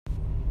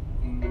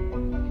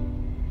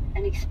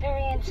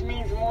Experience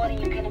means more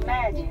than you can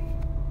imagine.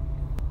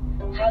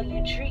 How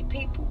you treat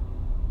people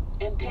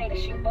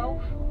impacts you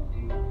both.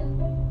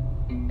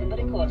 But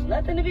it costs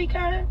nothing to be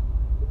kind.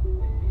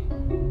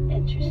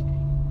 Interesting.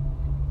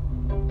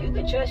 You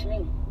can trust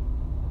me.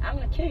 I'm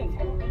the king.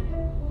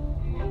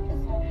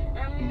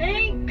 I'm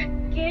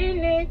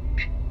making it.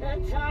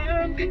 The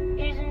time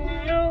is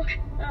now.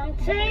 I'm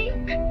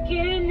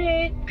taking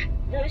it.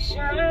 The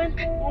shine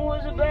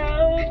was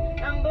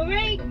about. I'm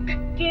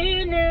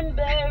breaking and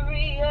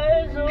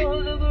barriers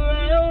all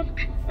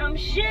around. I'm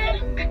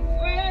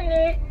shivering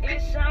it.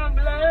 It's our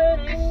blood.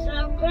 It's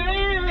our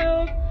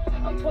ground.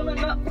 I'm pulling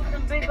up with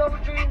some big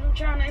old dreams. I'm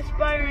trying to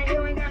inspire and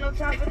heal. Ain't got no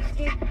time for the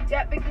schemes.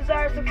 Got big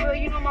desires to fill.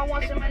 You know my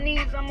wants and my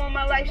needs. I'm on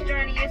my life's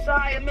journey. It's a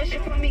higher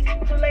mission for me.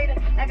 Till later,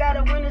 I got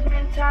a winner's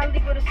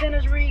mentality, but a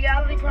sinner's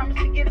reality. Promise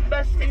to get the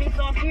best in me,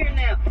 so I'm here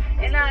now.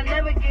 And I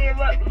never give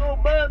up. Little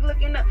bug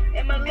looking up,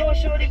 and my little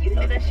shorty, you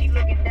know that she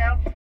looking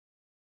down.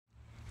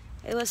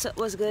 Hey, what's up?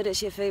 What's good?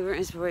 It's your favorite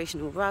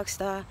inspirational rock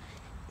star,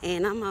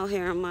 and I'm out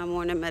here on my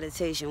morning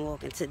meditation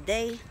walking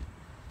today.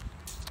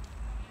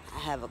 I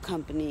have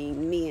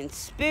accompanying me in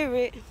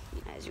spirit,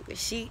 as you can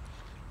see,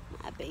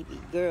 my baby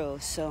girl.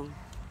 So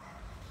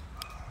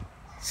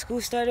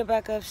school started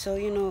back up, so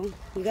you know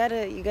you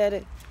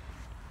gotta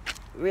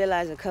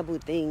realize a couple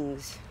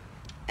things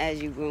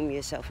as you groom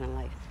yourself in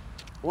life.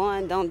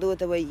 One, don't do it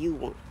the way you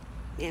want. You know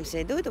what I'm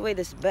saying? Do it the way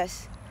that's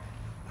best.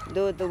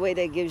 Do it the way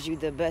that gives you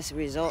the best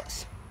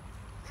results.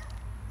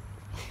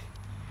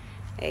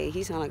 Hey,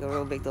 he sound like a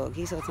real big dog.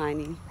 He's so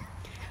tiny,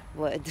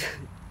 but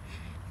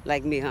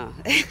like me, huh?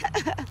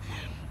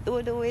 Do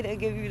it the way that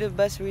give you the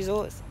best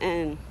results,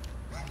 and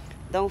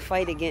don't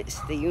fight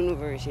against the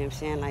universe. You know what I'm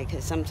saying? Like,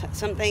 cause some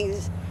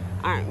things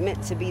aren't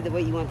meant to be the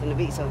way you want them to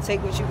be. So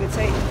take what you can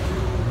take,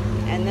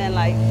 and then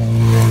like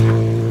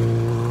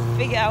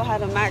figure out how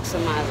to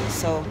maximize it.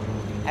 So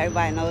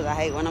everybody knows I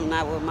hate when I'm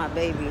not with my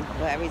baby,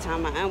 but every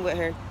time I am with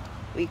her,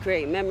 we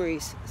create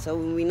memories. So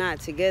when we're not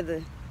together,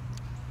 you know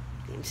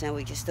what I'm saying,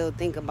 we can still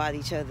think about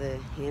each other, you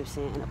know what I'm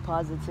saying, in a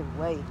positive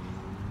way.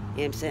 You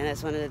know what I'm saying?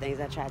 That's one of the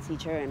things I try to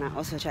teach her, and I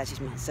also try to teach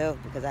myself,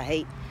 because I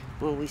hate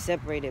when we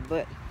separated.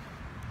 But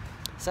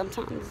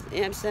sometimes,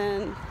 you know what I'm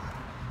saying,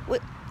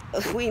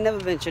 we ain't never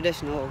been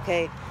traditional,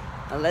 okay?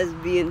 A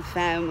lesbian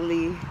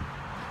family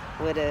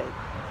with a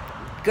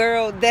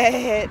girl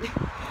dad.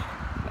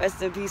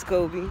 Rest in peace,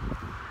 Kobe.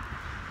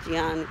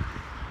 Gianni.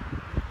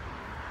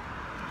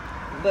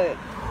 But, you know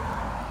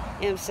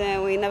what I'm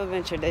saying, we ain't never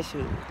been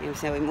traditional. You know what I'm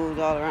saying? We moved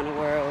all around the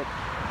world.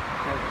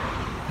 Her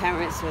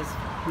parents was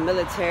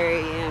military,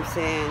 you know what I'm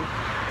saying?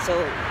 So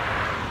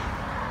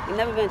we've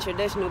never been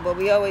traditional, but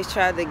we always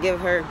tried to give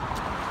her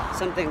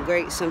something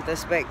great, something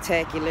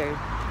spectacular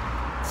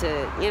to, you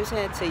know what I'm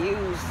saying, to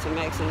use to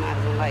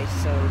maximize in life.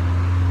 So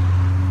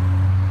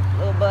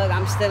little bug,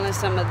 I'm stealing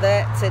some of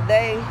that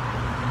today,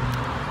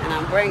 and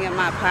I'm bringing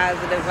my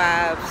positive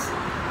vibes,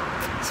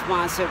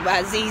 sponsored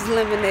by Z's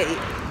Lemonade.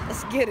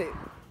 Let's get it.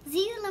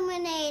 Z's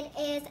Lemonade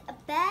is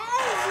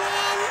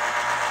amazing.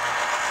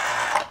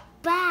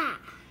 Bye.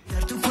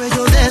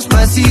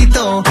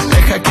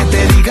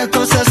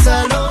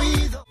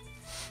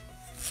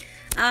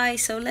 Alright,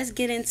 so let's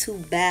get into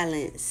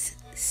balance.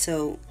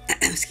 So,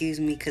 excuse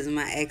me, because of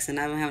my accent.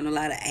 I've been having a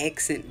lot of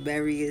accent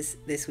barriers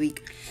this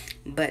week.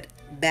 But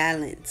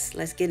balance.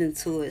 Let's get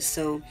into it.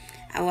 So,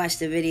 I watched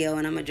the video,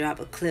 and I'm going to drop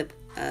a clip.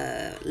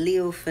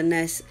 Leo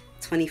Finesse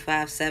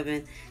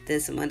 25/7.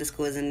 There's some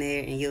underscores in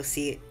there, and you'll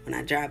see it when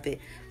I drop it.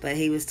 But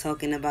he was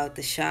talking about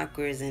the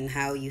chakras and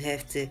how you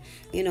have to,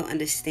 you know,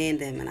 understand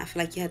them. And I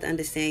feel like you have to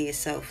understand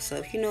yourself. So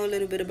if you know a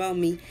little bit about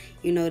me,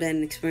 you know that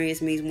an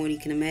experience means more than you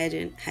can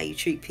imagine. How you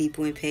treat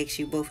people impacts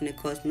you both, and it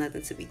costs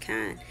nothing to be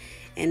kind.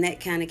 And that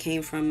kind of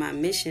came from my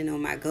mission or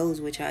my goals,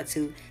 which are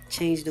to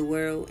change the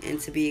world and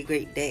to be a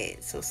great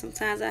dad. So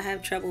sometimes I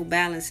have trouble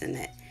balancing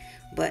that.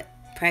 But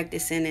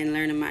practicing and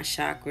learning my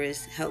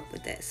chakras help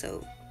with that.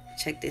 So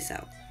check this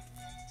out.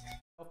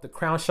 The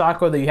crown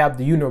chakra, that you have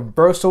the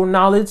universal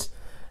knowledge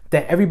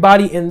that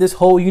everybody in this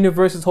whole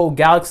universe, this whole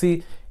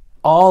galaxy,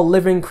 all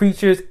living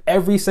creatures,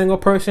 every single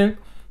person,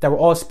 that we're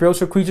all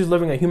spiritual creatures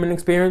living a human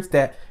experience,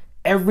 that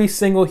every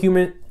single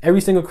human, every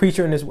single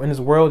creature in this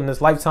world, in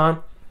this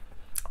lifetime,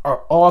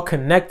 are all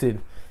connected.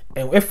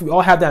 And if we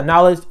all have that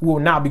knowledge, we will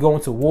not be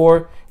going to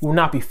war. We will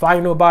not be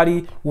fighting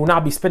nobody. We will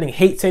not be spreading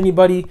hate to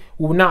anybody.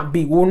 We will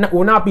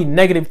not be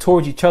negative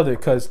towards each other.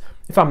 Because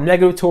if I'm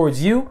negative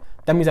towards you,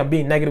 that means I'm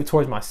being negative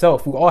towards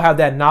myself. We all have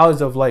that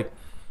knowledge of like,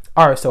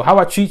 all right, so how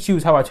I treat you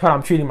is how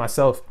I'm treating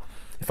myself.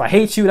 If I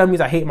hate you, that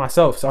means I hate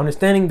myself. So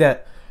understanding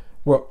that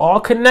we're all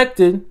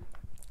connected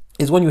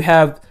is when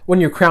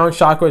your crown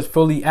chakra is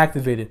fully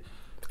activated.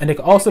 And it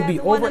can also be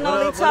over.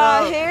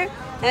 Here.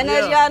 And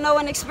as y'all know,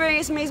 an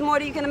experience means more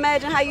than you can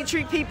imagine. How you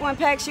treat people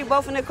impacts you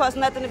both, and it costs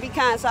nothing to be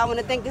kind. So I want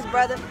to thank this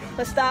brother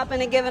for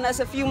stopping and giving us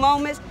a few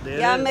moments.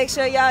 Y'all make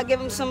sure y'all give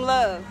him some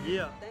love.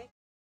 Yeah.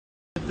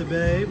 The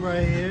babe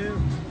right here.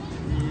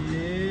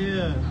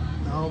 Yeah.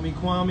 Naomi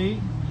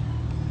Kwame.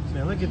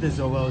 Man, look at this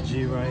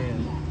OLG right here.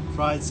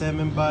 Fried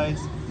salmon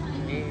bites.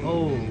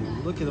 Oh,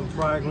 look at them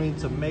fried green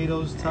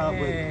tomatoes topped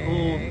with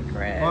pulled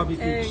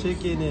barbecue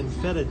chicken and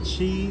feta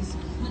cheese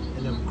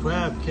and them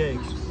crab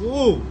cakes.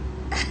 Woo!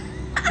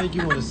 Make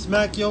you want to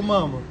smack your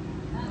mama.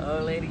 Oh,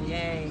 Lady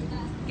Gang.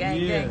 Gang,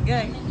 Yeah. gang,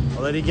 gang.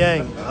 Oh, Lady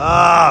Gang.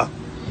 Ah!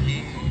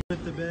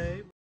 With the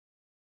babe.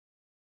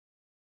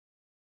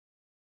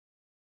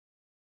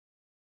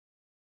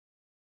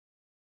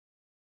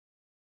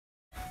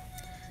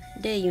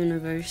 Dear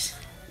universe,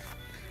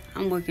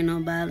 I'm working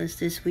on balance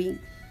this week.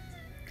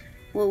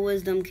 What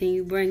wisdom can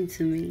you bring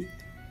to me?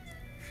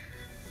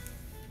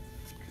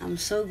 I'm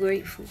so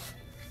grateful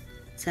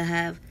to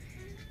have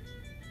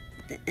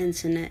the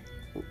internet,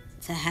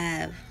 to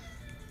have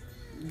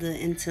the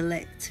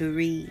intellect to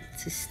read,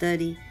 to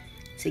study,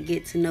 to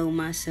get to know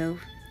myself.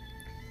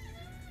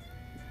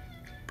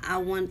 I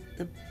want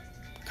the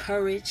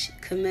courage,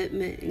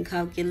 commitment, and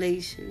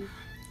calculation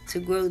to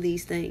grow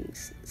these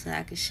things so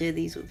I can share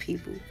these with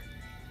people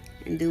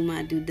and do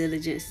my due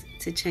diligence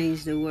to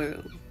change the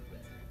world.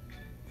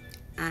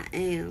 I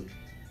am,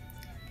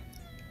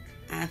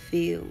 I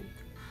feel,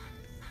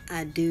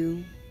 I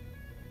do,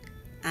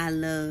 I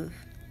love,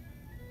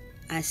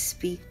 I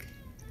speak,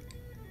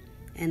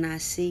 and I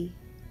see.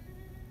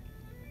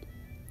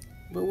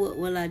 But what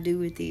will I do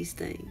with these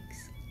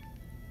things?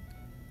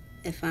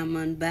 If I'm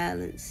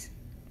unbalanced,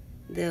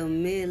 there'll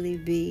merely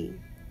be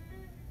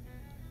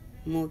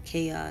more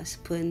chaos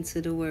put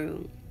into the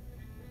world.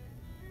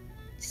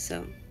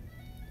 So,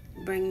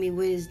 bring me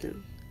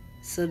wisdom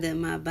so that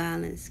my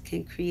balance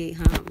can create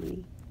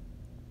harmony.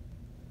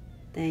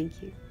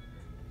 Thank you.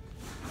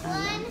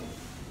 One,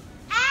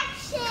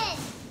 action!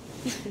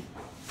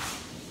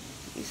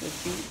 You're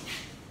so cute.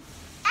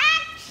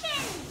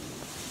 Action!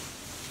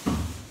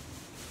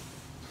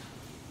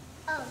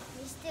 Oh,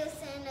 you're still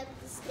setting up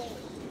the stage.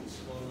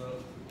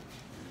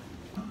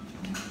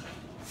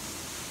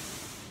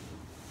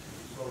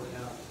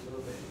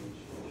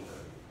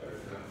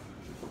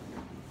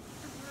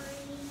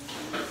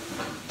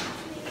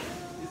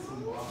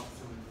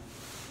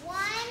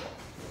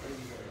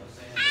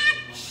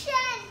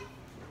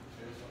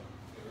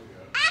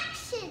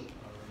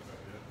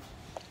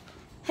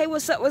 Hey,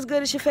 what's up? What's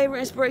good? It's your favorite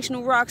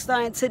inspirational rock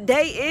star, and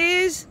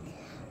today is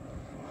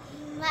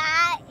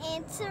My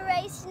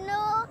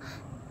inspirational,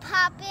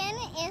 poppin',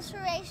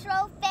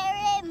 inspirational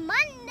favorite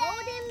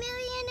Monday.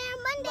 Millionaire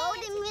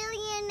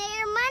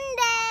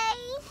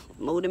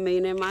Monday.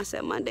 Millionaire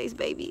Mindset Mondays,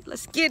 baby.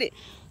 Let's get it.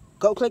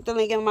 Go click the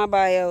link in my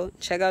bio.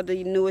 Check out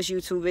the newest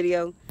YouTube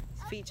video.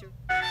 Feature.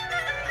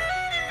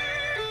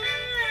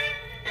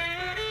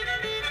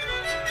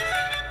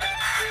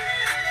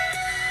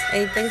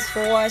 Hey, thanks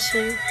for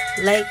watching.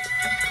 Like,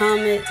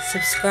 comment,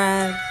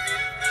 subscribe.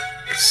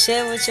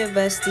 Share with your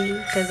bestie,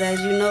 because as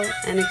you know,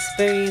 an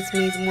experience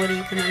means more than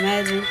you can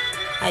imagine.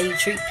 How you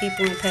treat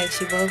people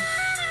impacts you both.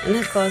 And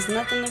it costs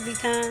nothing to be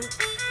kind.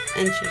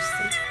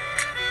 Interesting.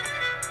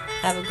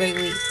 Have a great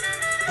week.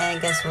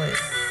 And guess what?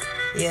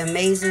 You're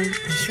amazing.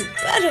 You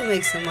better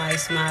make somebody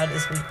smile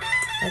this week.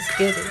 Let's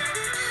get it.